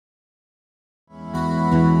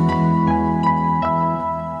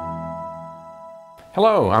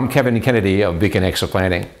Hello, I'm Kevin Kennedy of Beacon Exit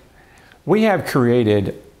Planning. We have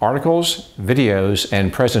created articles, videos,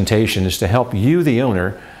 and presentations to help you, the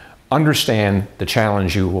owner, understand the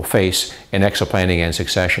challenge you will face in exit planning and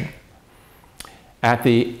succession. At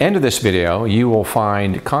the end of this video, you will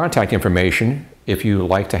find contact information if you would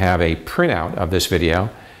like to have a printout of this video,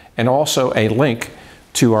 and also a link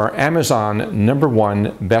to our Amazon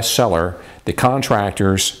 #1 bestseller, The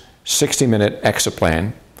Contractor's 60-Minute Exit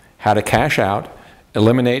Plan: How to Cash Out,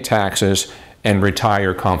 Eliminate Taxes, and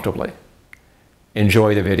Retire Comfortably.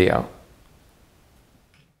 Enjoy the video.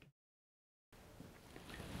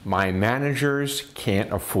 My managers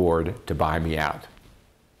can't afford to buy me out.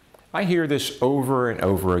 I hear this over and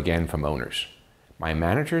over again from owners. My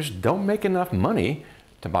managers don't make enough money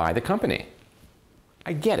to buy the company.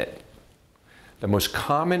 I get it. The most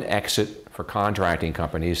common exit for contracting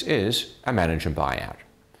companies is a management buyout,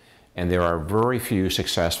 and there are very few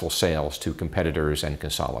successful sales to competitors and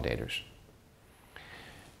consolidators.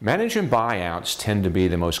 Management buyouts tend to be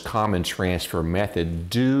the most common transfer method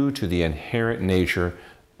due to the inherent nature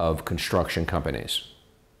of construction companies.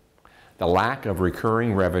 The lack of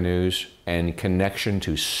recurring revenues and connection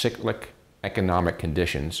to cyclic economic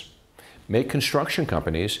conditions make construction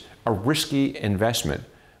companies a risky investment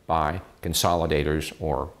by consolidators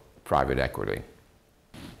or private equity.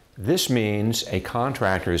 This means a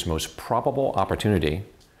contractor's most probable opportunity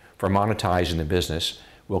for monetizing the business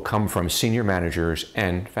will come from senior managers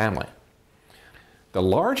and family. The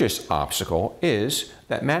largest obstacle is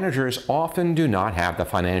that managers often do not have the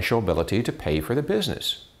financial ability to pay for the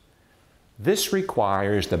business. This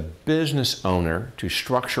requires the business owner to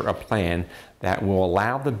structure a plan that will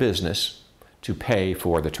allow the business to pay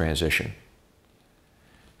for the transition.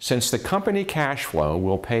 Since the company cash flow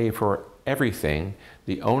will pay for everything,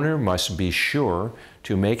 the owner must be sure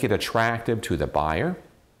to make it attractive to the buyer,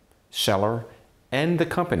 seller, and the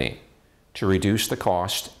company to reduce the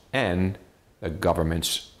cost and the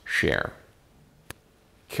government's share.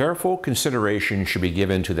 Careful consideration should be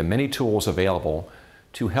given to the many tools available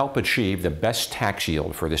to help achieve the best tax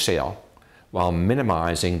yield for the sale while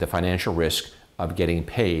minimizing the financial risk of getting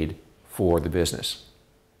paid for the business.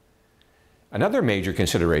 Another major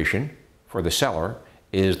consideration for the seller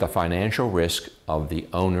is the financial risk of the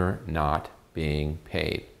owner not being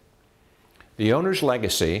paid. The owner's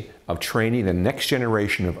legacy of training the next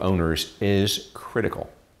generation of owners is critical.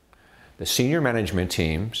 The senior management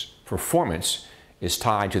team's performance is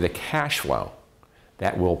tied to the cash flow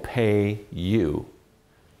that will pay you.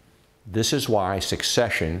 This is why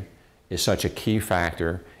succession is such a key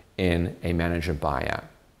factor in a management buyout.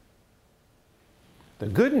 The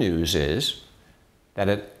good news is that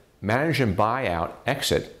a management buyout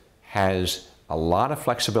exit has a lot of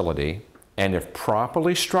flexibility, and if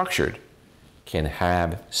properly structured, can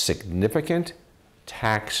have significant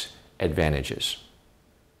tax advantages.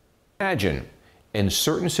 Imagine, in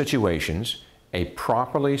certain situations, a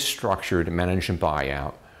properly structured management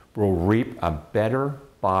buyout will reap a better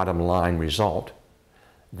bottom line result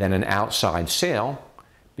than an outside sale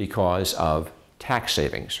because of tax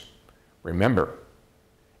savings. Remember,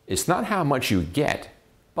 it's not how much you get,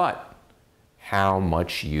 but how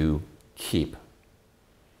much you keep.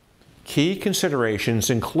 Key considerations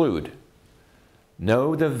include: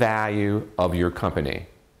 know the value of your company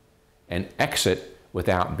and exit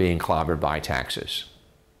without being clobbered by taxes.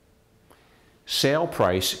 Sale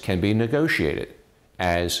price can be negotiated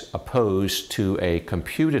as opposed to a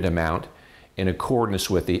computed amount in accordance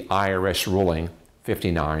with the IRS ruling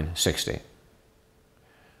 5960.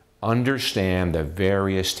 Understand the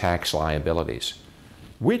various tax liabilities,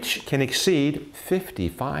 which can exceed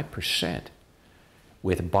 55%,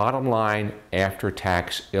 with bottom line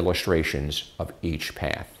after-tax illustrations of each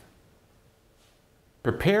path.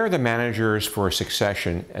 Prepare the managers for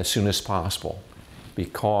succession as soon as possible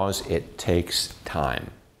because it takes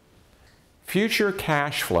time. Future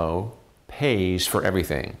cash flow pays for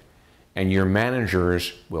everything, and your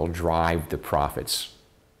managers will drive the profits.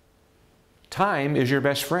 Time is your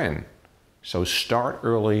best friend, so start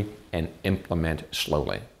early and implement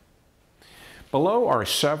slowly. Below are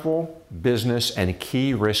several business and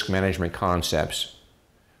key risk management concepts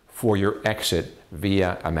for your exit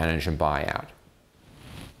via a management buyout.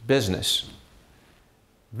 Business.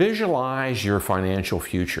 Visualize your financial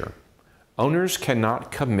future. Owners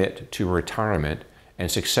cannot commit to retirement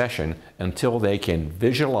and succession until they can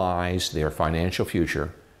visualize their financial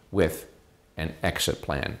future with an exit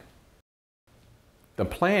plan. The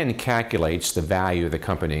plan calculates the value of the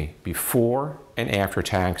company before and after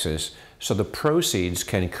taxes, so the proceeds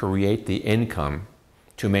can create the income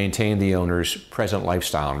to maintain the owner's present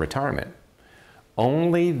lifestyle in retirement.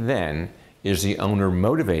 Only then is the owner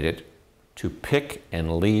motivated to pick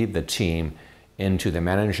and lead the team into the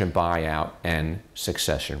management buyout and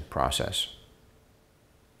succession process?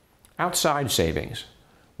 Outside savings.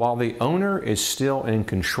 While the owner is still in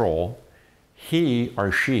control, he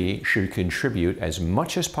or she should contribute as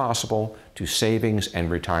much as possible to savings and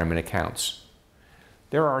retirement accounts.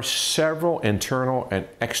 There are several internal and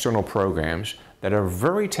external programs that are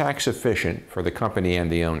very tax efficient for the company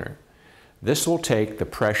and the owner. This will take the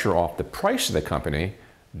pressure off the price of the company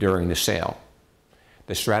during the sale.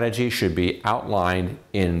 The strategy should be outlined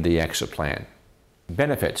in the exit plan.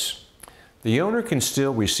 Benefits. The owner can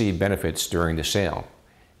still receive benefits during the sale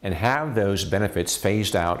and have those benefits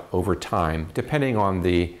phased out over time depending on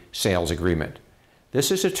the sales agreement. This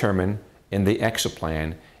is determined in the exit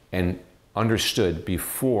plan and understood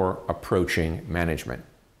before approaching management.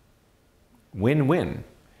 Win-win.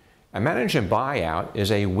 A management buyout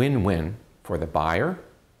is a win-win for the buyer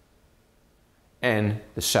and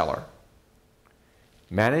the seller.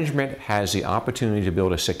 Management has the opportunity to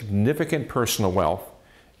build a significant personal wealth,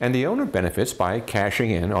 and the owner benefits by cashing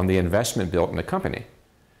in on the investment built in the company.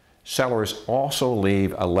 Sellers also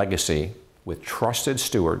leave a legacy with trusted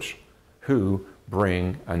stewards who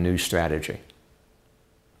bring a new strategy.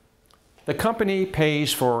 The company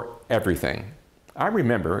pays for everything. I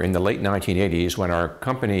remember in the late 1980s when our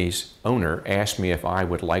company's owner asked me if I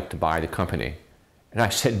would like to buy the company. And I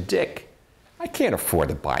said, "Dick, I can't afford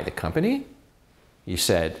to buy the company." He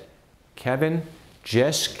said, "Kevin,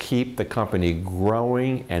 just keep the company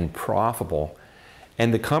growing and profitable,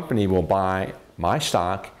 and the company will buy my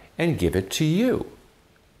stock and give it to you."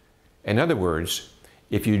 In other words,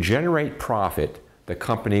 if you generate profit, the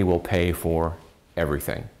company will pay for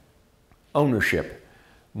everything. Ownership.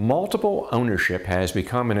 Multiple ownership has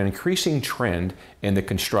become an increasing trend in the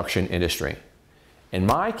construction industry. In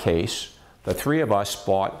my case, the three of us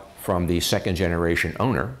bought from the second generation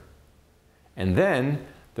owner, and then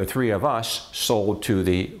the three of us sold to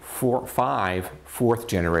the five fourth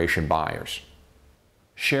generation buyers.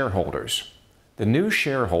 Shareholders. The new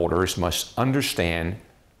shareholders must understand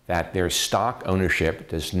that their stock ownership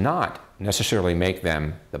does not necessarily make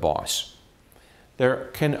them the boss. There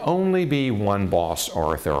can only be one boss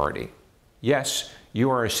or authority. Yes,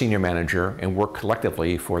 you are a senior manager and work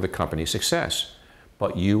collectively for the company's success,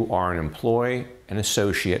 but you are an employee, an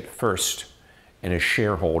associate first, and a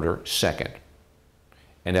shareholder second.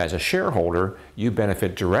 And as a shareholder, you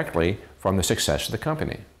benefit directly from the success of the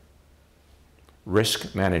company.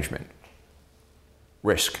 Risk management.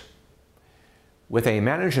 Risk. With a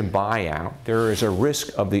management buyout, there is a risk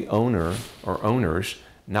of the owner or owners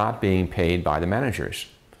not being paid by the managers.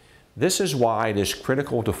 This is why it is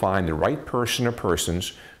critical to find the right person or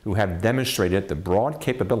persons who have demonstrated the broad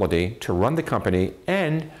capability to run the company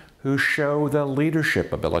and who show the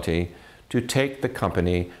leadership ability to take the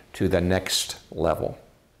company to the next level.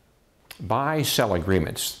 Buy-sell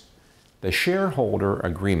agreements. The shareholder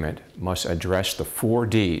agreement must address the 4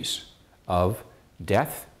 Ds of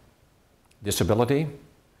death, disability,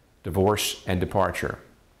 divorce, and departure,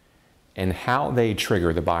 and how they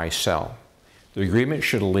trigger the buy-sell. The agreement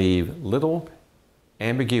should leave little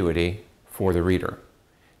ambiguity for the reader.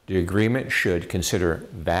 The agreement should consider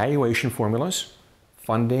valuation formulas,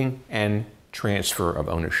 funding, and transfer of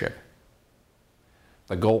ownership.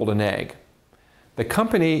 The golden egg. The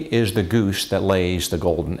company is the goose that lays the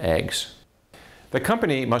golden eggs. The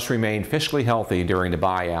company must remain fiscally healthy during the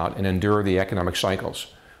buyout and endure the economic cycles.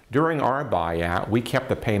 During our buyout, we kept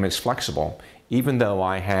the payments flexible, even though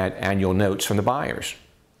I had annual notes from the buyers.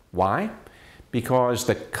 Why? Because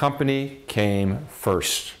the company came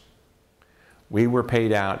first. We were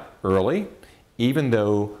paid out early, even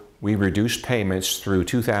though we reduced payments through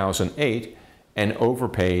 2008 and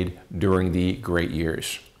overpaid during the great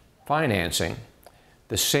years. Financing.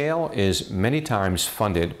 The sale is many times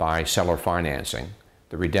funded by seller financing,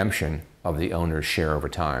 the redemption of the owner's share over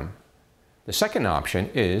time. The second option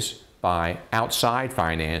is by outside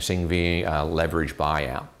financing via a leverage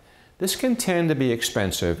buyout. This can tend to be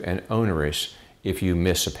expensive and onerous if you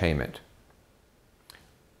miss a payment.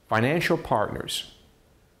 Financial partners.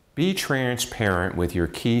 Be transparent with your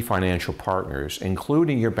key financial partners,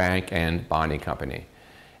 including your bank and bonding company,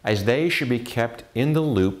 as they should be kept in the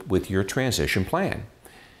loop with your transition plan.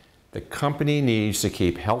 The company needs to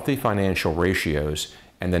keep healthy financial ratios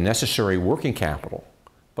and the necessary working capital,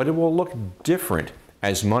 but it will look different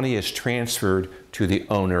as money is transferred to the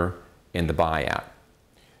owner in the buyout.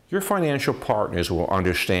 Your financial partners will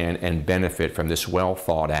understand and benefit from this well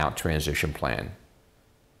thought out transition plan.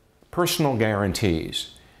 Personal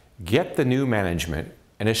guarantees. Get the new management,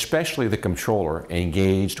 and especially the controller,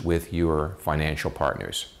 engaged with your financial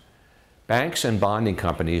partners. Banks and bonding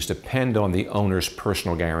companies depend on the owner's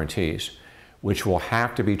personal guarantees, which will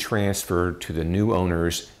have to be transferred to the new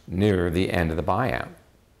owners near the end of the buyout.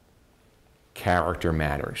 Character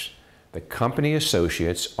matters. The company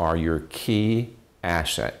associates are your key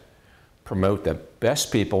asset. Promote the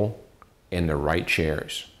best people in the right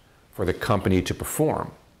chairs for the company to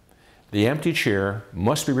perform. The empty chair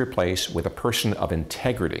must be replaced with a person of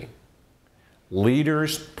integrity.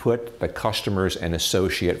 Leaders put the customers and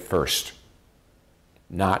associate first,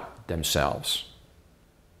 not themselves.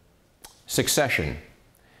 Succession.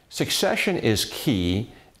 Succession is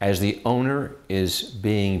key as the owner is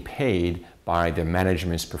being paid by the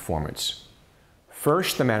management's performance.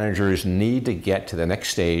 First, the managers need to get to the next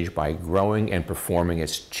stage by growing and performing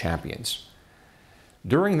as champions.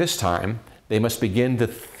 During this time, they must begin to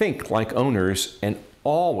think like owners and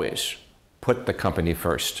always put the company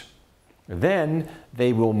first. Then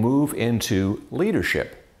they will move into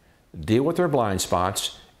leadership, deal with their blind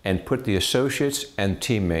spots, and put the associates and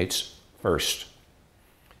teammates first.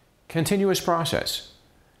 Continuous process.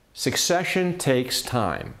 Succession takes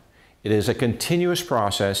time. It is a continuous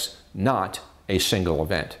process, not a single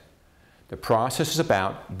event. The process is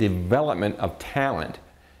about development of talent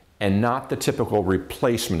and not the typical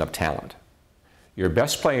replacement of talent. Your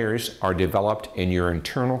best players are developed in your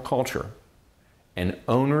internal culture, and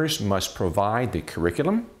owners must provide the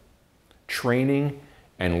curriculum, training,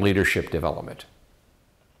 and leadership development.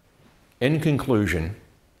 In conclusion,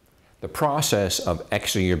 the process of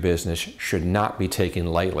exiting your business should not be taken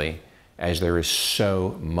lightly, as there is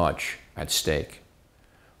so much at stake.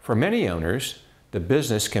 For many owners, the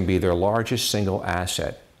business can be their largest single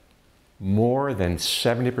asset, more than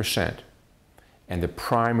 70%, and the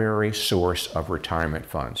primary source of retirement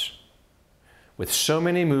funds. With so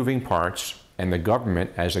many moving parts and the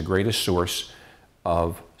government as the greatest source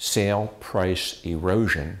of sale price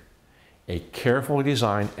erosion, a carefully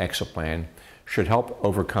designed exit plan should help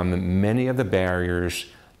overcome many of the barriers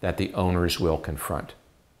that the owners will confront.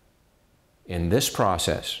 In this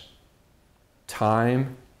process,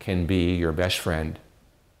 time can be your best friend,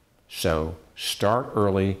 so start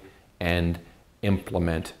early and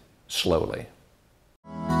implement slowly.